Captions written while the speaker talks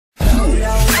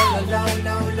Good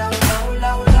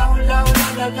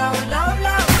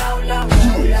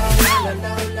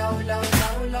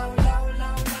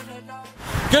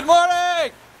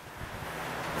morning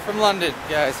from London,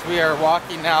 guys. We are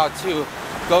walking now to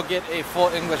go get a full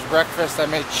English breakfast. I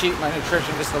may cheat my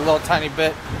nutrition just a little tiny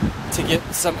bit to get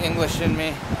some English in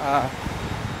me. I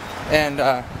don't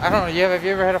know, have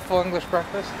you ever had a full English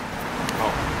breakfast?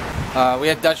 No. We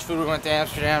had Dutch food, we went to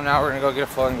Amsterdam, now we're gonna go get a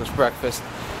full English breakfast.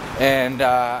 And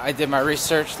I did my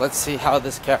research. Let's see how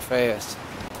this cafe is.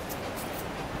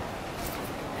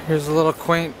 Here's a little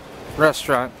quaint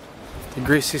restaurant, the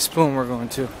Greasy Spoon we're going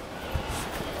to.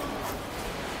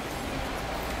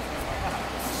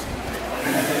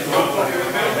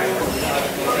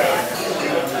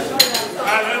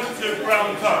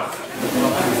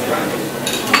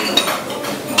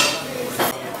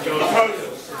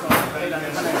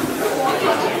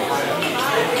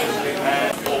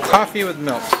 Coffee with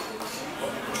milk.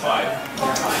 I'm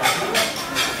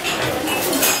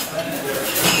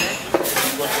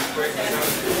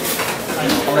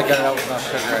gonna get it out with no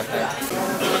sugar, I think.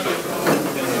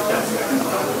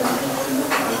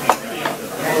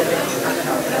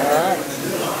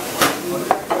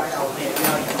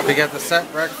 Alright. We got the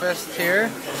set breakfast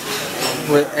here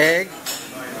with egg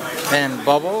and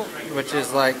bubble, which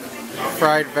is like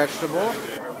fried vegetable.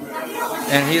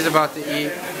 And he's about to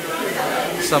eat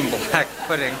some black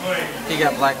pudding. He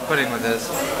got black pudding with his.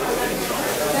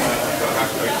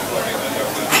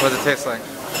 What does it taste like?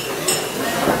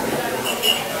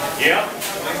 Yeah.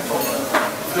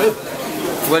 Good.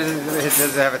 What is it?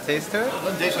 Does it have a taste to it? It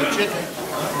doesn't taste like chicken.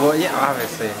 Well, yeah,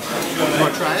 obviously. You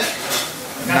want to try it?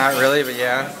 Not really, but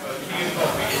yeah.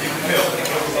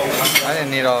 I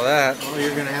didn't need all that. Oh,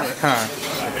 you're gonna have it. Huh.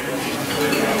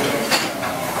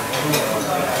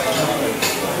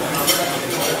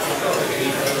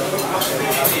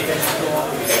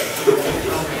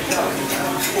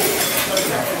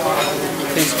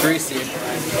 Tastes greasy.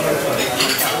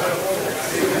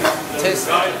 Tastes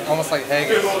almost like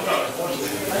haggis.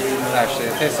 Actually,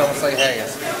 it tastes almost like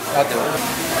haggis. I'll do it.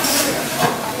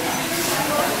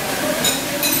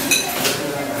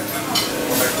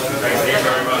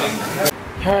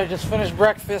 Alright, just finished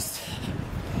breakfast.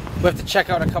 We have to check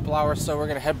out in a couple hours, so we're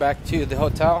going to head back to the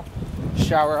hotel,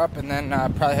 shower up, and then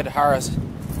probably head to Harrods.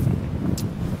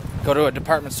 Go to a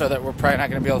department store that we're probably not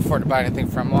going to be able to afford to buy anything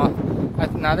from. Well,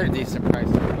 now they're decent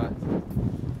prices, but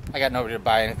I got nobody to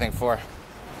buy anything for.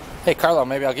 Hey Carlo,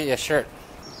 maybe I'll get you a shirt.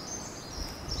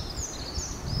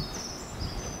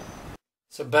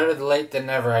 So better late than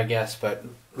never, I guess, but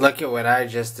look at what I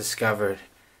just discovered.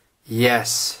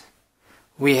 Yes,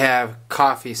 we have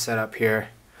coffee set up here.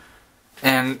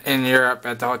 And in Europe,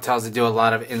 at the hotels, they do a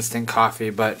lot of instant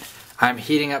coffee, but I'm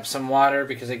heating up some water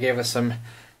because they gave us some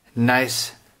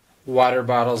nice water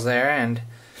bottles there, and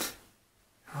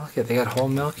oh, look at, they got whole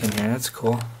milk in here. That's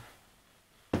cool.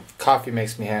 Coffee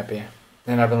makes me happy.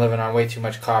 And I've been living on way too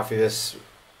much coffee this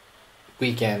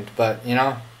weekend, but you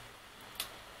know,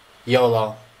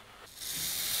 YOLO.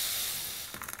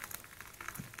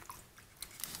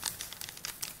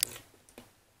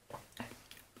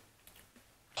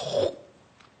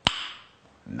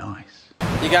 Nice.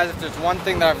 You guys, if there's one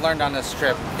thing that I've learned on this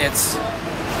trip, it's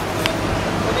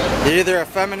you're either a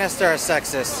feminist or a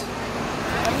sexist.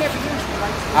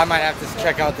 I might have to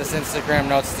check out this Instagram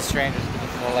Notes to Strangers because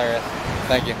it's hilarious.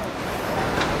 Thank you.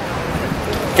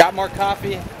 Got more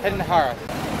coffee, heading to Harrods.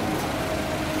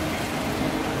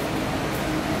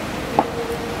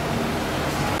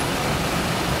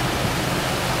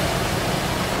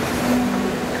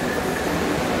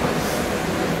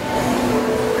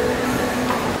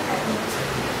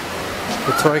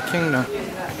 The Toy Kingdom.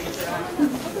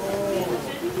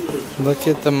 Look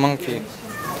at the monkey.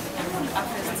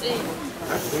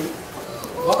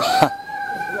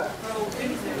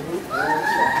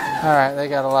 Alright, they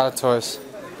got a lot of toys.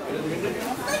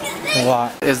 A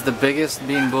lot. It's the biggest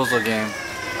Bean Boozled game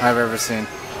I've ever seen.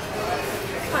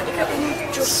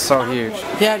 So huge.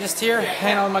 Yeah, just here,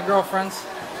 hanging out with my girlfriends.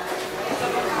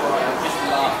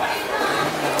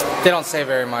 They don't say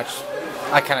very much.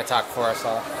 I kind of talk for us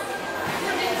all.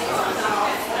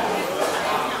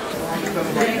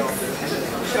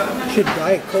 Should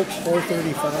Diet Coke's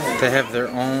 $4.35. They have their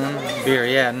own beer.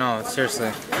 Yeah, no,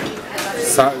 seriously.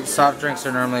 Soft drinks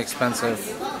are normally expensive,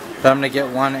 but I'm gonna get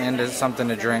one and something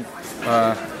to drink.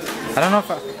 I don't know if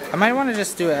I might want to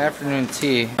just do an afternoon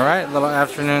tea. All right, little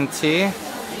afternoon tea. I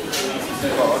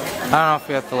don't know if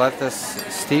we have to let this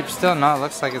steep still. No, it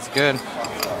looks like it's good.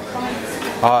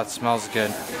 Oh, it smells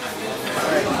good.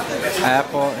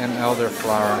 Apple and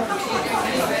elderflower.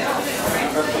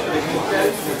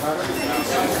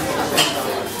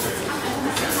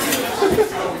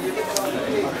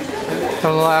 A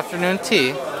little afternoon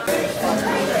tea.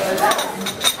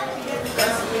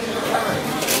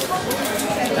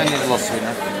 I need a little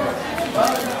sweetener.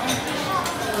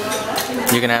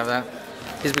 You can have that.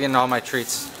 He's been getting all my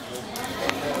treats.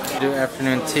 Do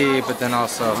afternoon tea, but then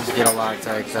also get a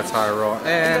latte, because that's how I roll.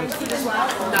 And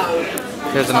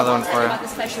here's another one for you.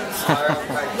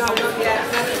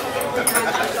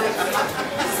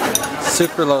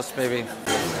 Sucralose, baby.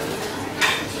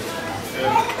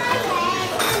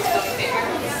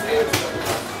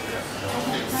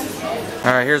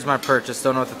 Alright, here's my purchase.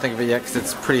 Don't know what to think of it yet because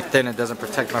it's pretty thin. It doesn't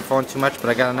protect my phone too much, but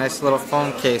I got a nice little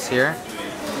phone case here.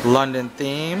 London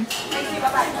themed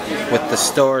with the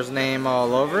store's name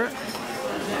all over it.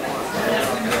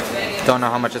 Don't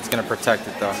know how much it's going to protect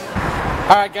it though.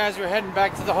 Alright guys, we're heading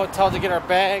back to the hotel to get our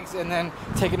bags and then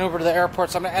take an Uber to the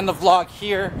airport. So I'm going to end the vlog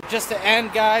here. Just to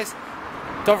end, guys,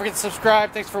 don't forget to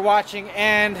subscribe. Thanks for watching,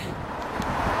 and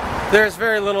there's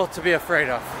very little to be afraid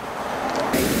of.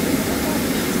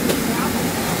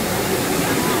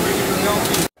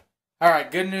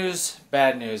 Alright, good news,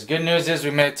 bad news. Good news is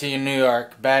we made it to New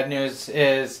York. Bad news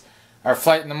is our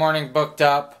flight in the morning booked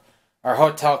up. Our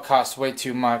hotel costs way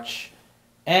too much.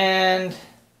 And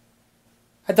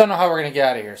I don't know how we're going to get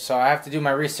out of here. So I have to do my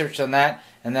research on that.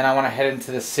 And then I want to head into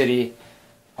the city.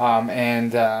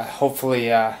 Hopefully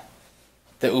the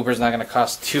Uber's not going to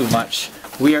cost too much.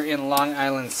 We are in Long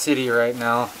Island City right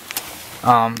now.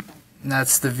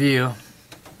 That's the view.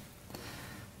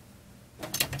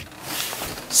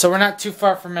 So we're not too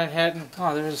far from Manhattan.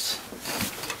 Oh, there's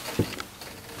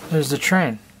the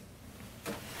train.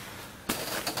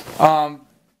 I'm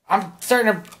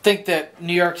starting to think that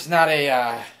New York's not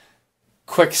a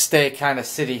quick stay kind of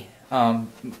city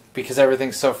because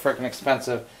everything's so freaking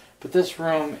expensive. But this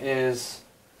room is...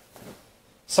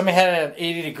 Somebody had it at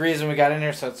 80 degrees when we got in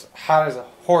here, so it's hot as a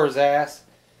whore's ass.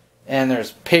 And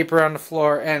there's paper on the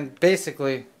floor, and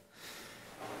basically...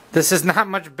 This is not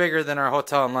much bigger than our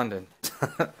hotel in London.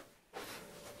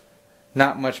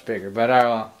 Not much bigger,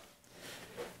 but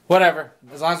whatever.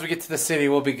 As long as we get to the city,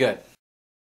 we'll be good.